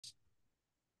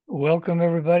Welcome,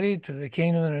 everybody, to the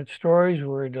Kingdom and its Stories.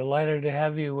 We're delighted to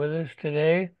have you with us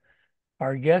today.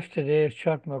 Our guest today is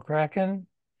Chuck McCracken,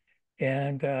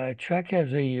 and Chuck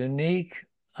has a unique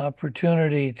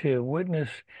opportunity to witness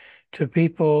to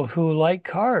people who like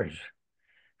cars,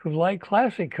 who like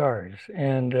classic cars,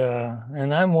 and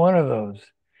I'm one of those.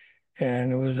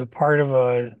 And it was a part of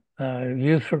a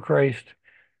Youth for Christ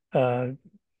uh,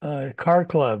 car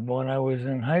club when I was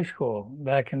in high school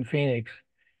back in Phoenix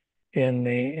in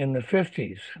the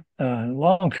 50s, a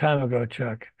long time ago,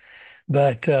 Chuck.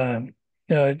 But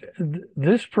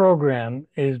this program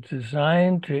is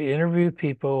designed to interview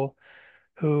people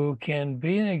who can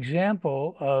be an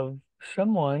example of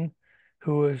someone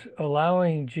who is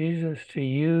allowing Jesus to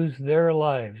use their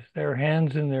lives, their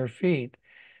hands and their feet,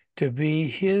 to be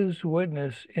his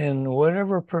witness in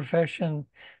whatever profession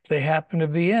they happen to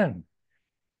be in.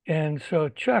 And so,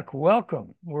 Chuck,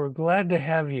 welcome. We're glad to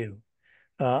have you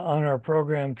on our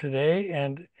program today.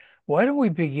 And why don't we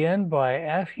begin by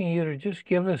asking you to just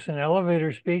give us an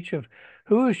elevator speech of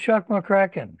who is Chuck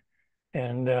McCracken?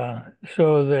 And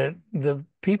so that the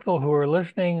people who are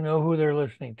listening know who they're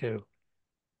listening to.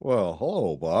 Well,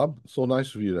 hello, Bob. So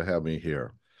nice of you to have me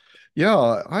here.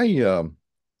 Yeah,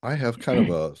 I have kind of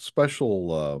a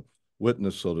special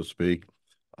witness, so to speak.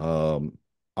 Um,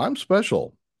 I'm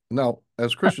special. Now,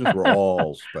 as Christians, we're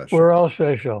all We're special, all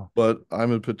special. but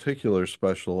I'm in particular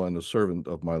special and a servant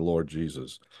of my Lord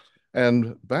Jesus.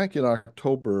 And back in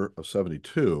October of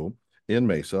 72 in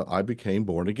Mesa, I became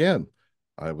born again.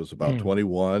 I was about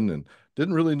 21 and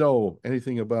didn't really know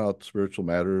anything about spiritual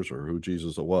matters or who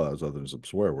Jesus was, other than some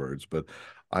swear words. But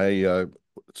I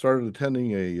started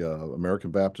attending a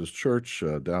American Baptist church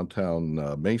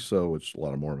downtown Mesa, which a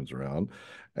lot of Mormons around,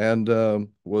 and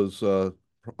was uh,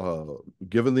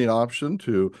 given the option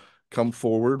to come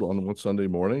forward on one Sunday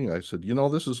morning. I said,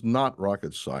 this is not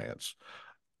rocket science.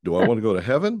 Do I want to go to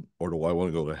heaven or do I want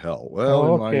to go to hell? Well,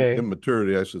 in my Okay.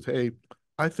 immaturity, I said, hey,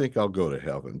 I think I'll go to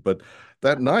heaven. But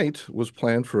that night was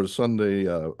planned for a Sunday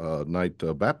night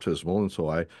baptismal. And so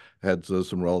I had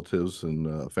some relatives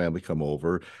and family come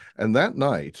over. And that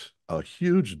night, a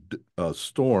huge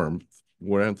storm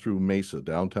ran through Mesa,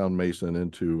 downtown Mesa, and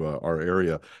into our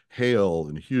area. Hail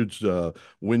and huge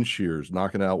wind shears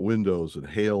knocking out windows and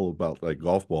hail about like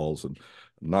golf balls and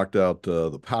knocked out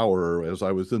the power as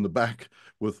I was in the back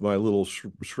with my little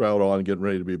shroud on, getting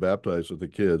ready to be baptized with the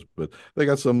kids. But they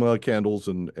got some candles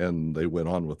and they went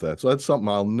on with that. So that's something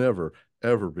I'll never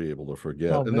ever be able to I'll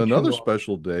forget. And bet you another will.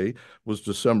 special day was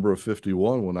December of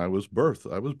 51 when I was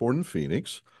birthed. I was born in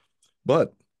Phoenix,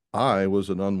 but I was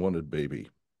an unwanted baby.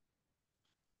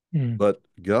 Hmm. But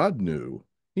God knew.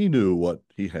 He knew what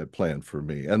he had planned for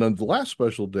me. And then the last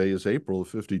special day is April of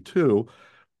 52,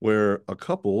 where a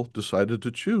couple decided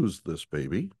to choose this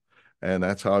baby. And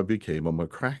that's how I became a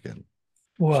McCracken.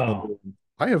 Wow. So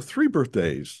I have three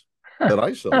birthdays that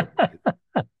I celebrate.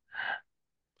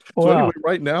 So anyway, Wow.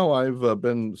 right now I've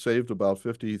been saved about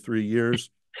 53 years.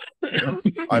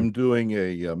 I'm doing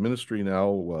a ministry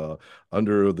now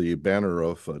under the banner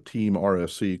of Team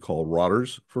RFC called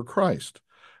Rotters for Christ.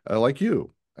 Like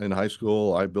you, in high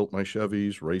school, I built my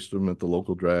Chevys, raced them at the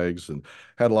local drags, and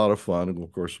had a lot of fun. And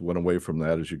of course, went away from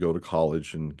that as you go to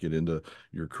college and get into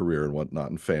your career and whatnot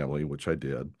and family, which I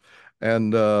did.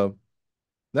 And now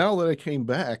that I came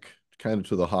back kind of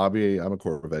to the hobby, I'm a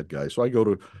Corvette guy. So I go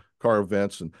to car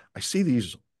events and I see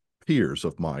these peers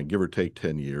of mine, give or take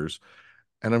 10 years.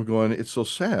 And I'm going, it's so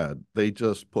sad. They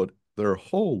just put their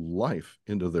whole life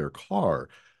into their car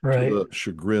to Right. the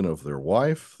chagrin of their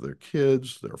wife, their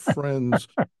kids, their friends.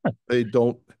 They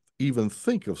don't even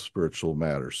think of spiritual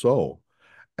matters. So,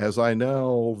 as I now,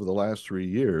 over the last 3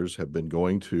 years, have been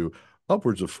going to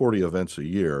upwards of 40 events a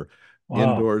year, Wow.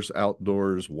 indoors,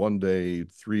 outdoors, 1 day,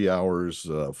 3 hours,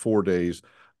 4 days.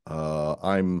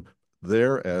 I'm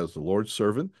there as the Lord's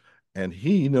servant, and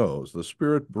He knows the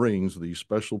Spirit brings these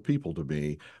special people to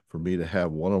me for me to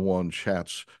have one-on-one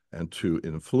chats and to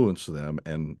influence them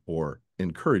and or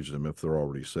encourage them if they're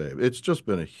already saved. It's just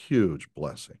been a huge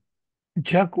blessing.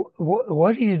 Chuck,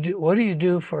 what do you do? What do you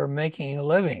do for making a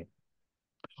living?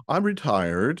 I'm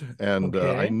retired, and I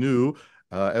Okay. knew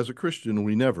as a Christian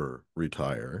we never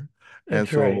retire. And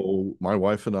That's right. so my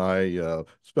wife and I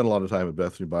spent a lot of time at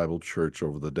Bethany Bible Church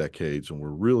over the decades, and we're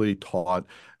really taught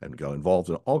and got involved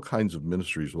in all kinds of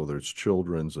ministries, whether it's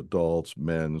children's, adults,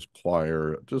 men's,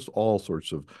 choir, just all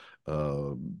sorts of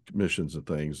uh, missions and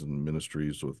things and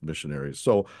ministries with missionaries.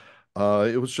 So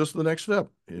it was just the next step.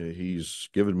 He's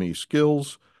given me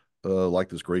skills like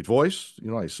this great voice.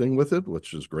 I sing with it,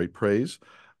 which is great praise.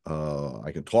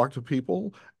 I can talk to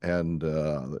people, and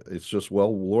it's just,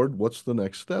 well, Lord, what's the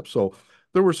next step? So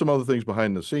there were some other things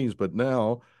behind the scenes, but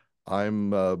now I'm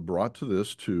brought to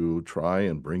this to try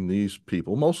and bring these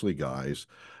people, mostly guys,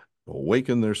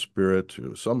 awaken their spirit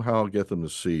to somehow get them to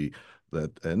see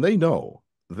that, and they know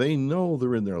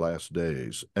they're in their last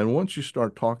days. And once you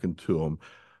start talking to them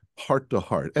heart to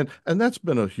heart, and that's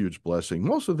been a huge blessing.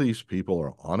 Most of these people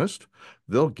are honest.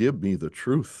 They'll give me the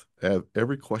truth at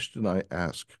every question I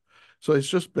ask. So it's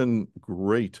just been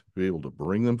great to be able to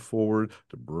bring them forward,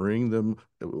 to bring them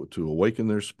to awaken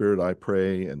their spirit, I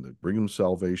pray, and to bring them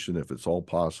salvation if it's all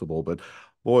possible. But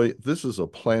boy, this is a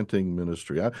planting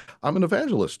ministry. I'm an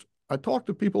evangelist. I talk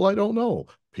to people I don't know.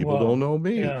 People don't Wow. know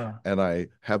me. Yeah. And I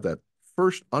have that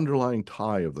first underlying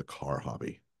tie of the car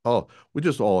hobby. Oh, we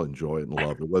just all enjoy it and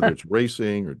love it, whether it's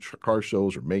racing or car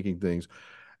shows or making things.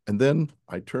 And then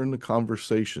I turn the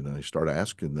conversation and I start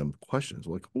asking them questions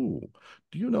like, oh,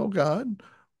 do you know God?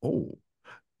 Oh,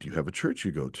 do you have a church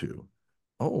you go to?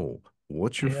 Oh,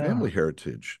 what's your Yeah. family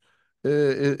heritage?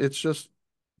 It's just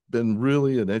been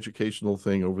really an educational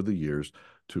thing over the years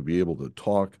to be able to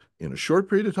talk in a short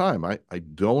period of time. I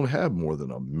don't have more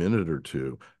than a minute or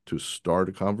two to start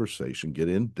a conversation, get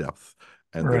in depth,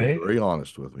 and they're Right. very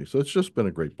honest with me. So it's just been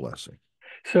a great blessing.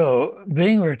 So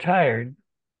being retired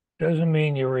doesn't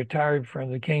mean you're retired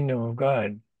from the kingdom of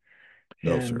God.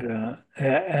 No, And sir.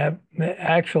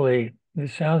 actually, it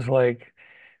sounds like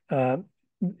uh,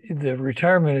 the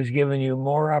retirement has given you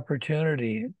more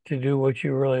opportunity to do what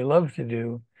you really love to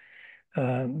do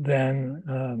than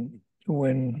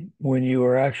when you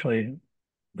were actually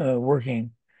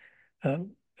working, uh,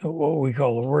 what we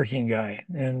call a working guy.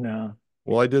 And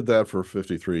Well, I did that for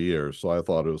 53 years, so I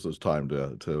thought it was time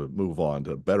to move on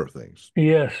to better things.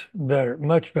 yes, better,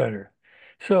 much better.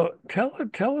 So tell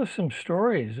us some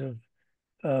stories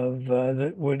of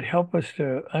that would help us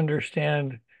to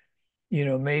understand,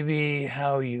 maybe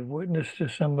how you witnessed to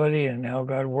somebody and how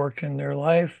God worked in their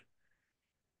life.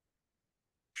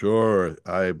 Sure,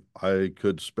 I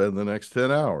could spend the next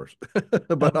 10 hours,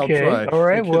 but I'll Okay, try all to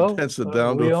right. Well, condense it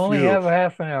down to we a only few. have a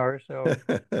half an hour,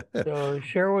 so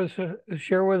share with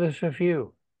us a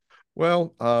few.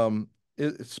 Well,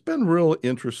 it's been real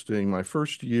interesting. My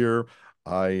first year,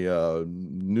 I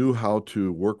knew how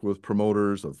to work with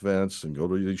promoters, events, and go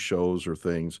to these shows or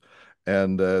things.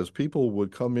 And as people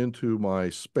would come into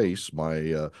my space,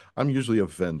 I'm usually a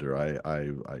vendor.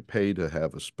 I pay to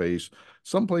have a space.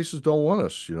 Some places don't want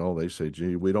us, They say,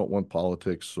 "Gee, we don't want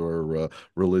politics or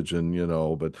religion,"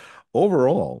 But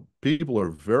overall, people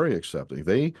are very accepting.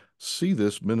 They see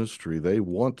this ministry. They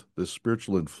want this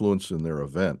spiritual influence in their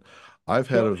event. I've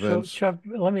had So events. Chuck,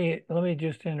 let me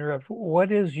just interrupt.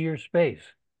 What is your space?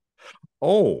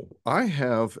 Oh, I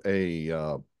have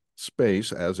a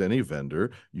space as any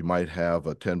vendor. You might have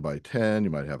a 10 by 10, you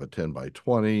might have a 10 by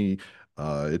 20.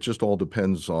 It just all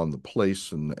depends on the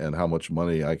place and how much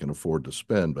money I can afford to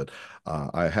spend. But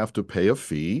I have to pay a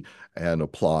fee and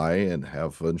apply and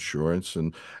have insurance.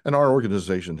 And our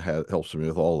organization helps me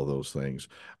with all of those things.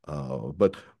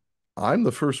 But I'm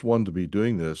the first one to be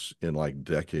doing this in like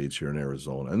decades here in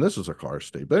Arizona. And this is a car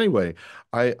state. But anyway,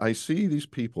 I see these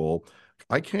people.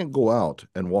 I can't go out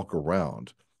and walk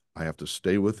around. I have to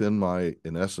stay within my,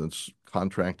 in essence,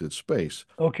 contracted space.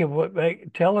 Okay,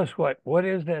 tell us what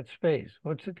is that space?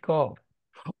 What's it called?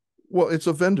 Well, it's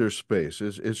a vendor space.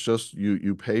 It's just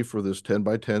you pay for this 10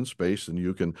 by 10 space and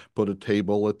you can put a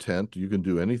table, a tent, you can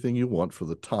do anything you want for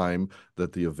the time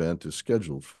that the event is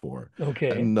scheduled for.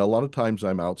 Okay, And a lot of times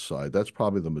I'm outside. That's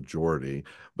probably the majority.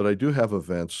 But I do have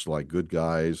events like Good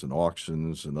Guys and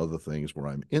auctions and other things where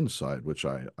I'm inside, which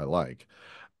I like.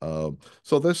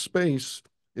 So this space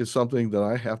is something that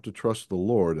I have to trust the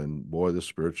Lord, and boy, the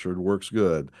Spirit sure works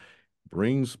good.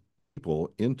 Brings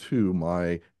people into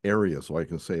my area so I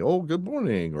can say, "Oh, good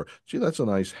morning," or "Gee, that's a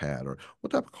nice hat," or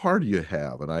 "What type of car do you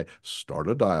have?" And I start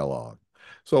a dialogue.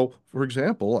 So, for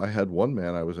example, I had one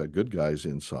man, I was at Good Guys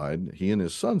inside. He and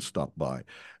his son stopped by,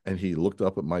 and he looked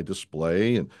up at my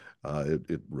display, and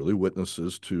it really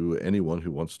witnesses to anyone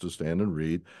who wants to stand and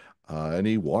read. And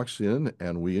he walks in,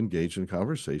 and we engage in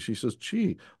conversation. He says,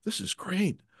 "Gee, this is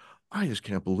great. I just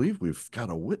can't believe we've got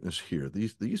a witness here.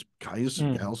 These guys and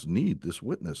hmm. gals need this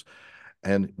witness."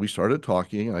 And we started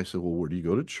talking, and I said, "Well, where do you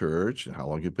go to church? And how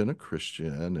long you been a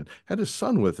Christian?" And had his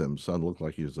son with him. Son looked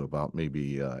like he was about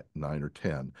maybe 9 or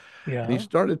 10. And he Yeah.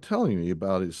 started telling me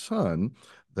about his son,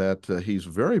 that he's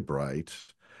very bright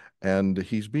and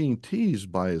he's being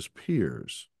teased by his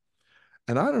peers.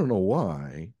 And I don't know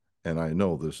why, and I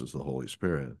know this is the Holy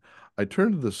Spirit. I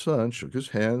turned to the son, shook his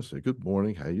hand, said, "Good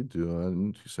morning, how you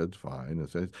doing?" He said, "Fine." I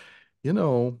said, "You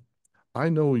know, I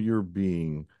know you're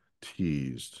being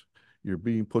teased. you're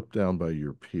being put down by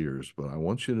your peers, but I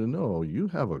want you to know you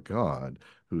have a God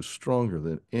who's stronger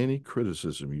than any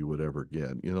criticism you would ever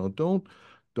get.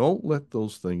 Don't let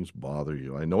those things bother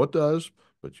you. I know it does,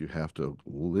 but you have to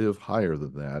live higher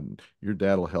than that. And your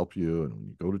dad will help you. And when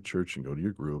you go to church and go to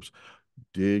your groups,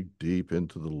 dig deep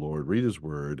into the Lord, read His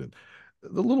Word, and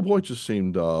the little boy just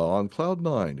seemed on cloud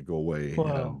nine to go away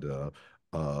Wow.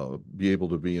 and be able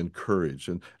to be encouraged.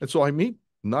 And so I meet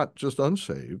not just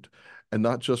unsaved and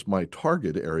not just my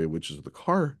target area, which is the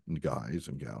car guys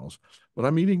and gals, but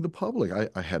I'm meeting the public.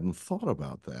 I hadn't thought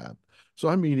about that. So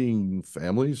I'm meeting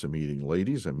families, I'm meeting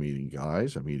ladies, I'm meeting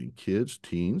guys, I'm meeting kids,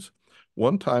 teens.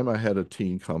 One time I had a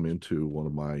teen come into one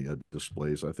of my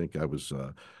displays. I think I was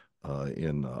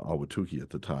in Ahwatukee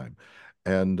at the time.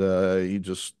 And he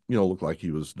just, looked like he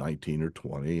was 19 or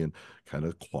 20 and kind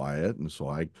of quiet. And so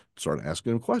I started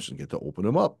asking him questions, get to open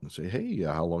him up and say, hey,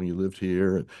 how long you lived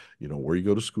here? And, where you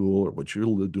go to school or what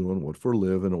you're doing, what for a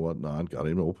living and whatnot. Got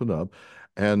him to open up.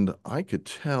 And I could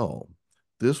tell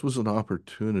this was an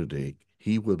opportunity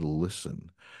he would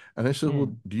listen. And I said, well,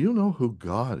 Mm. do you know who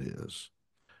God is?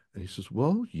 And he says,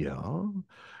 well, yeah.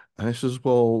 And I says,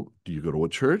 well, do you go to a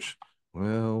church?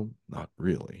 Well, not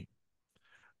really.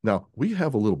 Now, we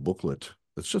have a little booklet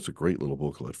that's just a great little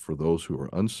booklet for those who are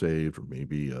unsaved or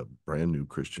maybe a brand new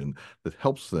Christian that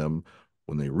helps them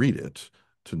when they read it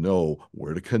to know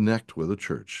where to connect with a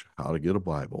church, how to get a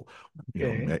Bible,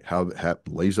 Okay. how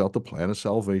lays out the plan of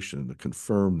salvation to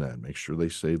confirm that, make sure they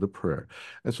say the prayer.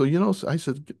 And so, I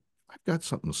said, I've got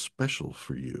something special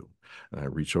for you. And I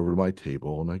reach over to my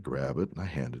table and I grab it and I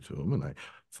hand it to him and I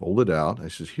fold it out. I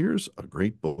says, here's a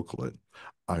great booklet.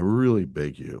 I really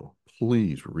beg you,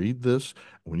 please read this.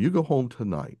 When you go home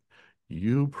tonight,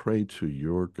 you pray to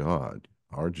your God,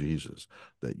 our Jesus,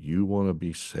 that you want to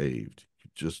be saved. You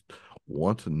just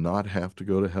want to not have to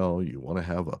go to hell. You want to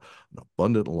have an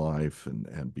abundant life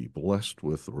and be blessed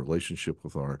with a relationship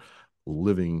with our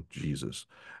living Jesus.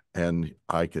 And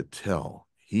I could tell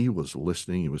he was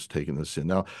listening. He was taking this in.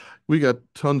 Now, we got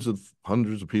tons of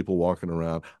hundreds of people walking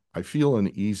around. I feel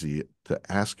uneasy to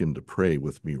ask him to pray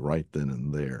with me right then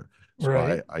and there. So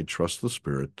Right. I trust the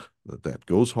Spirit that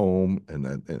goes home,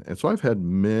 and so I've had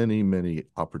many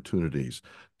opportunities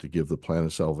to give the plan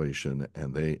of salvation,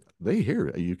 and they hear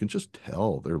it. You can just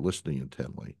tell they're listening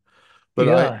intently. But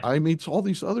Yeah. I meet all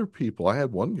these other people. I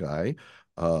had one guy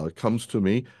comes to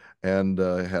me and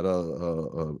had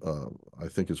I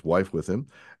think his wife with him,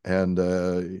 and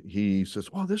he says,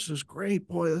 "Oh, this is great,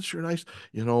 boy. That's sure nice,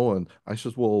 And I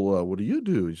says, "Well, what do you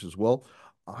do?" He says, "Well,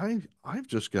 I've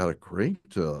just got a great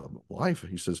life."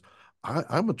 He says,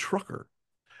 I'm a trucker.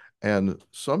 And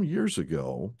some years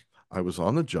ago, I was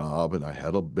on the job and I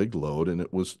had a big load and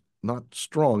it was not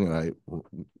strong. And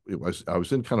I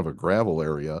was in kind of a gravel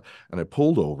area and I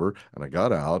pulled over and I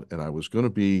got out and I was going to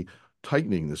be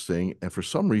tightening this thing. And for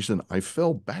some reason, I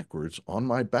fell backwards on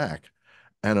my back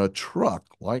and a truck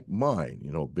like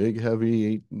mine, big,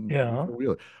 heavy Yeah.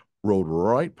 wheeler, rode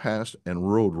right past and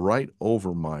rode right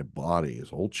over my body,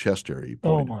 his whole chest area he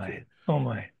Oh pointed to. my. Oh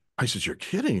my. I says, you're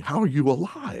kidding. How are you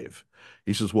alive?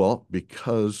 He says, well,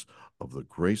 because of the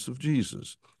grace of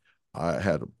Jesus. I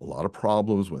had a lot of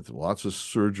problems with lots of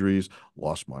surgeries,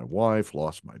 lost my wife,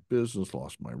 lost my business,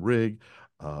 lost my rig.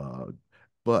 Uh,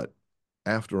 but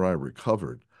after I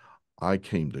recovered, I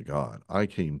came to God. I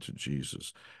came to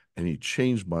Jesus, and He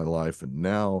changed my life. And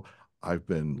now I've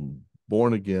been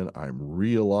born again. I'm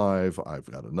re-alive. I've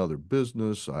got another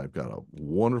business. I've got a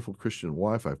wonderful Christian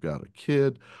wife. I've got a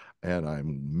kid, and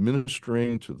I'm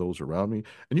ministering to those around me.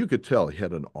 And you could tell he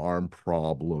had an arm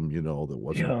problem, that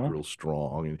wasn't Yeah. real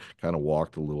strong and kind of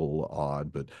walked a little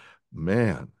odd. But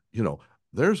man,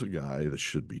 there's a guy that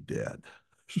should be dead.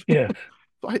 Yes.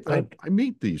 So I, I, But I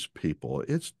meet these people.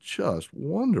 It's just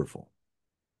wonderful.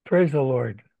 praise the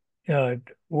Lord. Uh,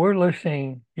 we're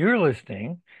listening. You're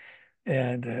listening,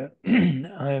 and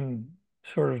I'm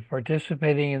sort of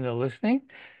participating in the listening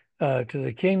to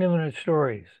the kingdom and its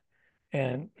stories.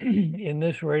 And in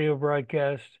this radio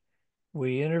broadcast,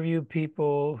 we interview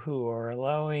people who are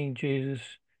allowing Jesus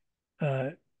uh,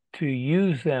 to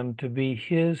use them to be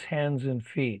His hands and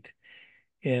feet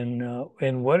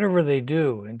in whatever they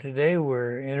do. And today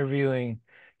we're interviewing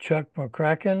Chuck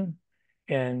McCracken,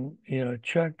 and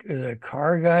Chuck is a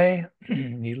car guy.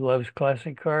 He loves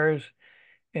classic cars,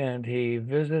 and he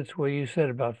visits what you said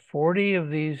about 40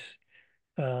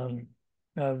 um,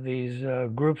 of these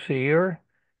groups a year,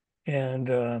 and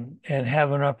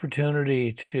have an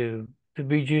opportunity to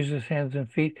be Jesus' hands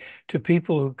and feet to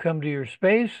people who come to your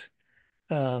space,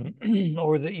 um,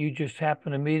 or that you just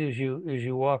happen to meet as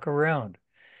you walk around.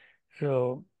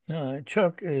 So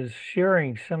Chuck is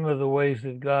sharing some of the ways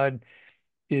that God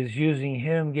is using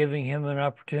him, giving him an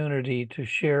opportunity to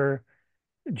share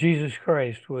Jesus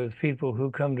Christ with people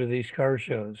who come to these car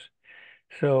shows.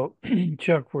 So,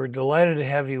 Chuck, we're delighted to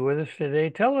have you with us today.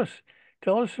 Tell us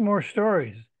some more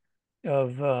stories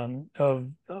of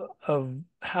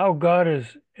how God has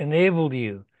enabled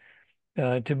you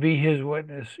to be His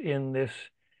witness in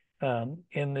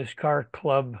this car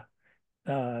club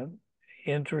uh,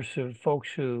 interest of folks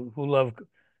who love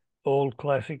old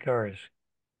classic cars.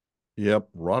 Yep,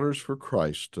 Rotters for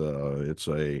Christ. It's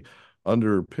a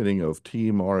underpinning of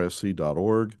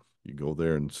teamrsc.org. You go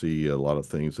there and see a lot of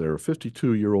things. They're a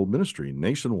 52-year-old ministry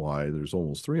nationwide. There's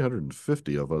almost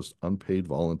 350 of us unpaid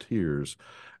volunteers,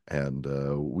 and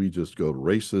we just go to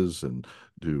races and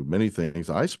do many things.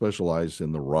 I specialize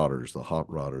in the rotters, the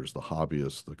hot rotters, the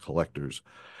hobbyists, the collectors.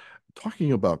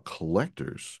 Talking about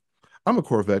collectors, I'm a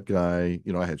Corvette guy.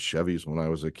 I had Chevys when I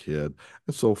was a kid.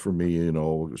 And so for me,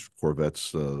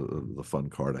 Corvette's the fun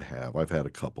car to have. I've had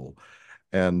a couple.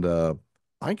 And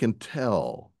I can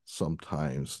tell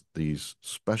sometimes these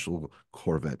special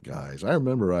Corvette guys. I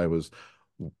remember I was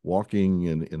walking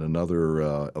in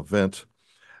another event,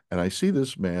 and I see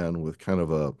this man with kind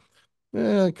of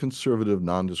a conservative,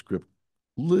 nondescript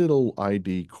little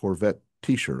ID Corvette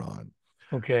t-shirt on,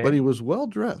 but Okay, he was well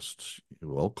dressed,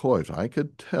 well coiffed. I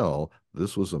could tell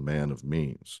this was a man of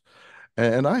means.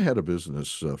 And I had a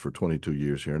business for 22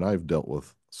 years here, and I've dealt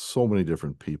with so many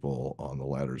different people on the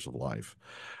ladders of life.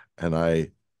 And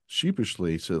I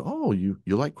sheepishly said, "Oh, you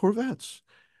like Corvettes?"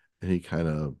 And he kind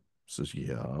of says,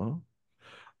 "Yeah."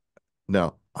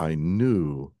 Now I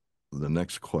knew the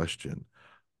next question.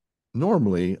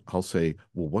 Normally, I'll say,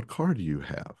 "Well, what car do you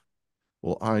have?"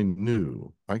 Well, I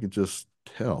knew I could just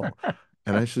tell.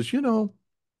 And I says,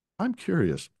 I'm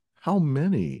curious, how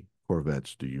many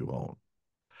Corvettes do you own?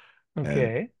 And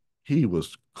okay, he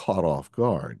was caught off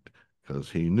guard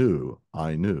because he knew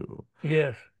I knew.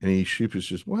 yes, And he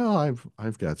sheepishly says, well,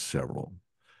 I've got several.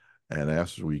 And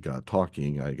after we got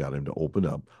talking, I got him to open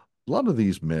up. A lot of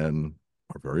these men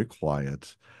are very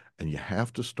quiet, and you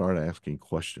have to start asking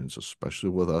questions, especially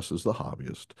with us as the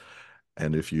hobbyist.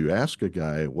 And if you ask a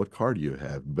guy, what car do you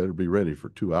have? You better be ready for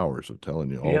 2 hours of telling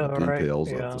you all yeah, the all right,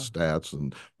 details of the yeah, stats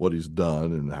and what he's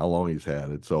done and how long he's had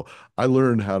it. So I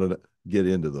learned how to get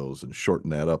into those and shorten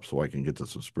that up so I can get to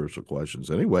some spiritual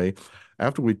questions. Anyway,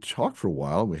 after we talked for a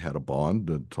while, we had a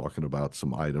bond talking about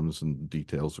some items and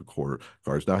details of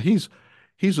cars. Now he's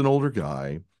an older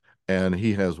guy and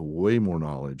he has way more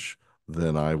knowledge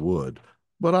than I would,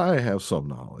 but I have some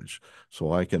knowledge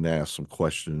so I can ask some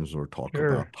questions or talk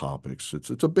sure, about topics. It's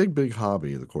a big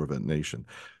hobby, the Corvette Nation.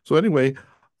 So anyway,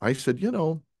 I said,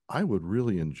 I would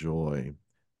really enjoy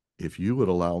if you would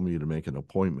allow me to make an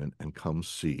appointment and come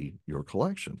see your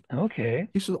collection. okay,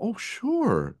 He said, "Oh,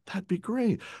 sure, that'd be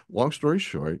great." Long story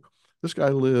short, this guy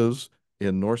lives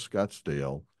in North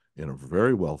Scottsdale in a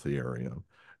very wealthy area,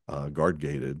 guard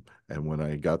gated. And when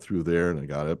I got through there and I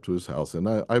got up to his house, and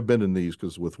I've been in these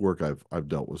because with work I've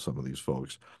dealt with some of these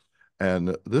folks,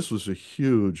 and this was a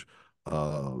huge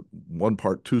one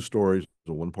part, two stories,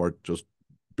 one part just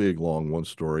big, long, one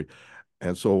story.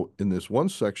 And so in this one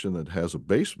section that has a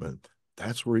basement,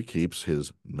 that's where he keeps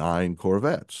his 9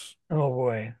 Corvettes. oh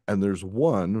boy, And there's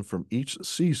one from each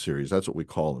C series. That's what we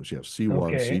call them. So you have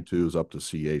C1, okay, C2s up to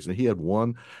C8s. And he had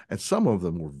one, and some of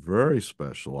them were very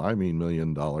special. I mean, $1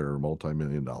 million or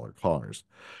multi-million dollar cars.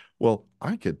 Well,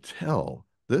 I could tell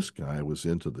this guy was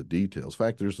into the details. In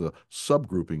fact, there's a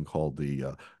subgrouping called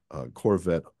the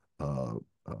Corvette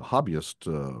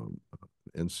Hobbyist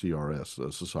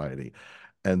NCRS Society,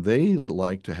 and they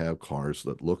like to have cars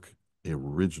that look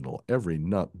original. Every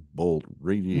nut, bolt,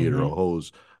 radiator, mm-hmm.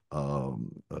 hose,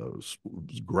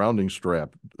 grounding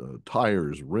strap,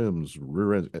 tires, rims,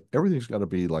 rear ends, everything's got to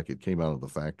be like it came out of the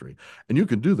factory. And you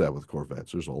can do that with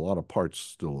Corvettes. There's a lot of parts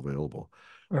still available.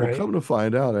 All Well, right, come to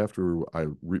find out, after I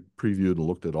previewed and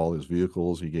looked at all his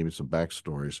vehicles, he gave me some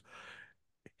backstories.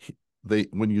 They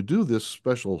when you do this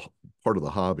special part of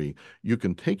the hobby, you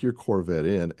can take your Corvette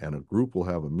in, and a group will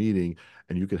have a meeting,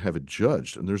 and you can have it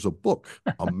judged. And there's a book,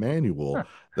 a manual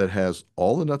that has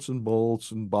all the nuts and bolts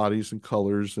and bodies and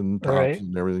colors and all tops right,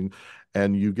 and everything,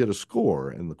 and you get a score.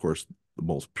 And of course, the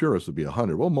most purest would be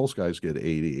 100. Well, most guys get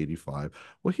 80, 85.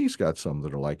 Well, he's got some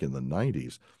that are like in the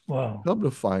 90s. wow, Come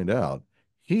to find out,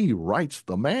 he writes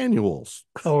the manuals.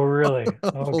 oh really,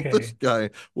 Well, this okay, guy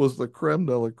was the creme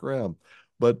de la creme.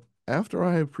 But after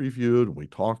I previewed and we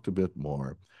talked a bit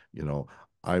more, you know,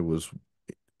 I was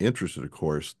interested, of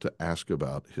course, to ask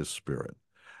about his spirit.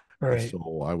 Right.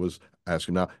 So I was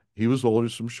asking now, he was older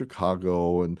from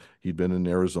Chicago and he'd been in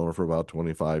Arizona for about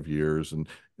 25 years. And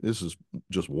this is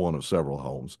just one of several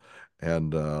homes.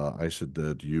 And I said,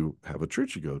 do you have a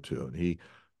church you go to? And he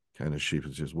kind of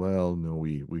sheepishly says, well, no,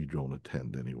 we don't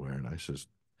attend anywhere. And I says,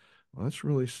 well, that's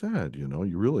really sad. You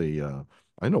really,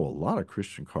 I know a lot of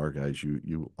Christian car guys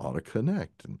you ought to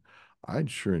connect. And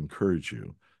I'd sure encourage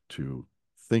you to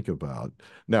think about.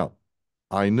 Now,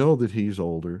 I know that he's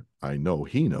older. I know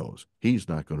he knows he's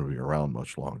not going to be around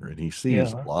much longer. And he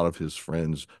sees a Yeah. lot of his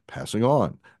friends passing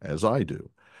on, as I do.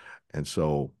 And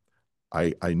so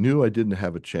I knew I didn't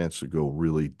have a chance to go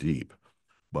really deep,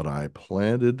 but I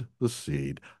planted the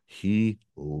seed. He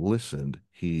listened,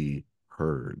 he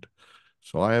heard.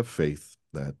 So I have faith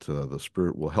that the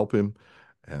Spirit will help him,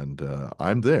 and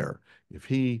I'm there if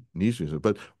he needs me.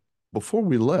 But before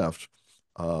we left,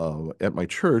 at my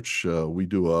church, we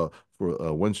do for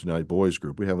a Wednesday night boys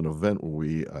group. We have an event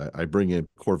where I bring in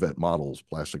Corvette models,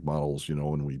 plastic models,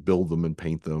 and we build them and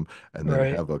paint them, and then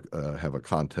Right. have a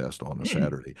contest on a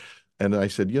Saturday. And I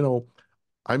said,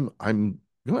 I'm going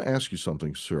to ask you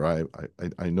something, sir.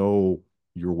 I know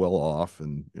you're well off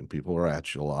and people are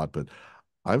at you a lot, but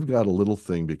I've got a little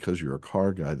thing because you're a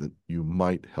car guy that you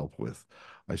might help with.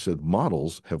 I said,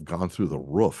 models have gone through the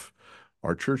roof.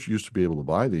 Our church used to be able to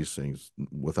buy these things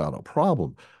without a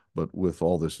problem, but with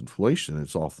all this inflation,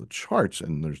 it's off the charts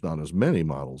and there's not as many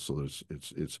models. So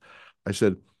I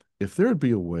said, if there'd be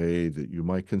a way that you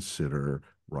might consider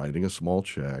writing a small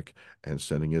check and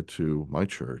sending it to my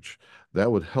church,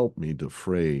 that would help me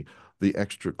defray the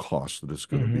extra cost that it's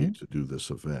going to be Hmm. to do this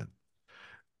event.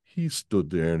 He stood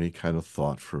there and he kind of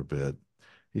thought for a bit.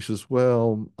 He says,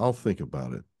 well, I'll think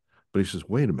about it. But he says,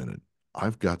 wait a minute,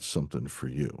 I've got something for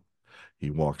you. He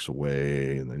walks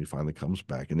away and then he finally comes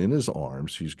back. And in his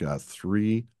arms, he's got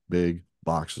three big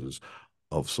boxes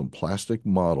of some plastic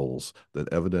models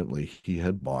that evidently he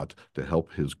had bought to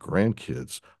help his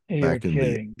grandkids You're back in the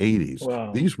kidding. 80s.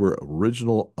 Wow. These were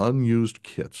original unused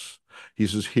kits. He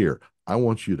says, here, I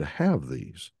want you to have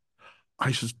these.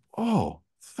 I says, oh,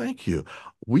 thank you.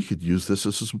 We could use this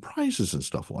as some prizes and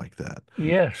stuff like that.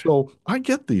 Yes. So I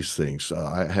get these things.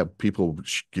 I have people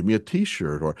give me a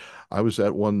T-shirt, or I was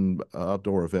at one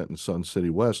outdoor event in Sun City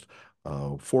West.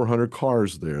 400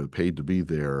 cars there paid to be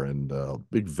there, and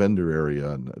big vendor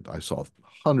area, and I saw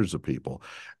hundreds of people.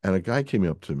 And a guy came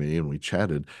up to me, and we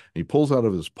chatted. And he pulls out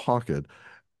of his pocket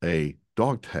a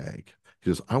dog tag. He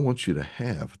says, I want you to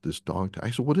have this dog tag. I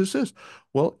said, what is this?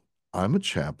 Well, I'm a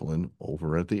chaplain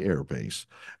over at the air base,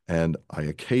 and I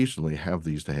occasionally have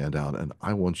these to hand out, and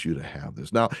I want you to have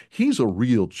this. Now, he's a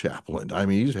real chaplain. I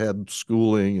mean, he's had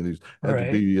schooling and he's had to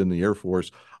Right. be in the Air Force.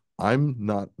 I'm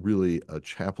not really a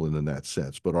chaplain in that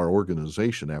sense, but our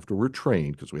organization, after we're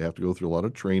trained, because we have to go through a lot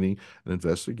of training and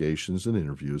investigations and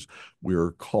interviews,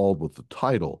 we're called with the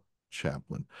title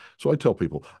chaplain. So I tell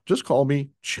people, just call me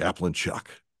Chaplain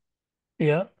Chuck.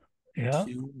 Yeah. Yeah.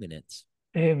 2 minutes.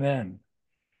 Amen.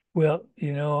 Well,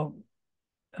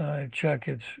 Chuck,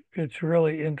 it's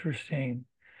really interesting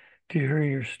to hear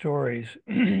your stories.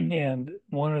 And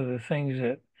one of the things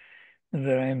that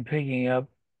I'm picking up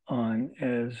on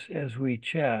as we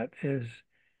chat is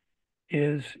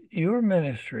your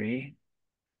ministry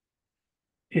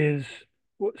is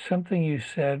something you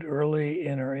said early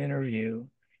in our interview.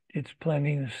 It's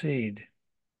planting the seed.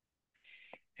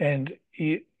 And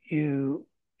you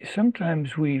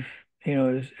sometimes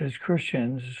as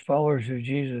Christians, as followers of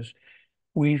Jesus,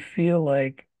 we feel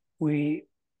like we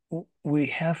we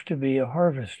have to be a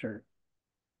harvester.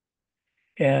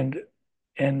 And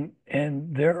and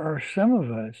there are some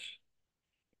of us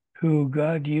who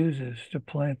God uses to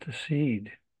plant the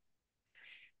seed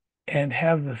and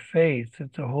have the faith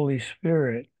that the Holy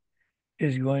Spirit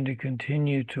is going to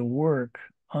continue to work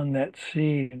on that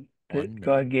seed One that minute.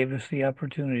 God gave us the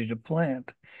opportunity to plant.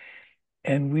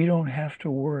 And we don't have to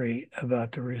worry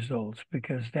about the results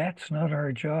because that's not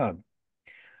our job.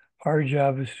 Our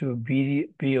job is to be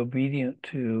obedient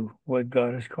to what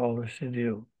God has called us to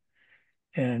do.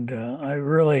 And I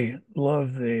really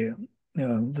love the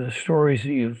stories that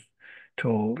you've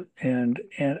told, and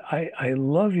I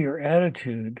love your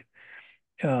attitude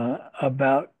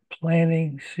about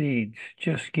planting seeds,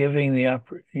 just giving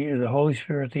the Holy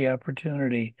Spirit the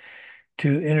opportunity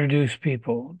to introduce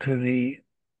people to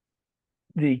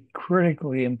the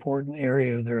critically important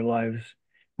area of their lives,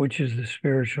 which is the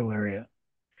spiritual area.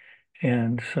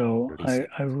 And so 30 I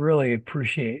seconds. really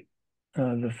appreciate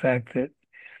the fact that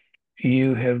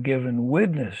you have given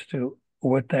witness to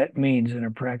what that means in a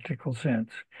practical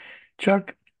sense.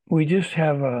 Chuck, we just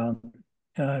have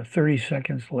 30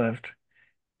 seconds left.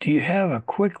 Do you have a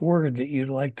quick word that you'd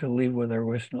like to leave with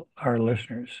our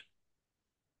listeners?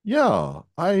 Yeah,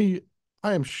 I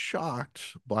am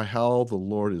shocked by how the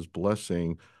Lord is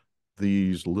blessing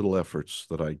these little efforts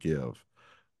that I give.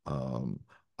 Um,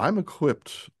 I'm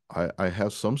equipped. I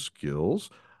have some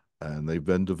skills, and they've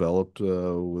been developed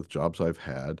with jobs I've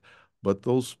had. But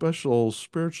those special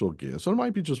spiritual gifts, and it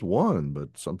might be just one,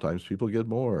 but sometimes people get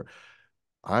more.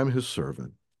 I'm his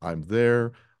servant. I'm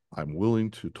there. I'm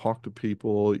willing to talk to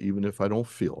people, even if I don't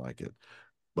feel like it.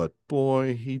 But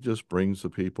boy, he just brings the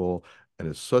people, and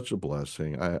it's such a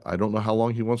blessing. I don't know how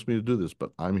long he wants me to do this,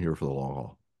 but I'm here for the long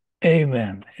haul.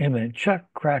 Amen. Amen. Chuck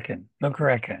Kraken,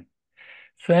 McCracken,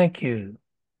 thank you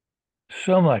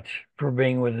so much for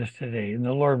being with us today. And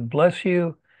the Lord bless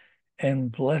you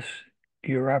and bless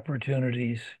your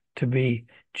opportunities to be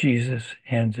Jesus'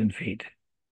 hands and feet.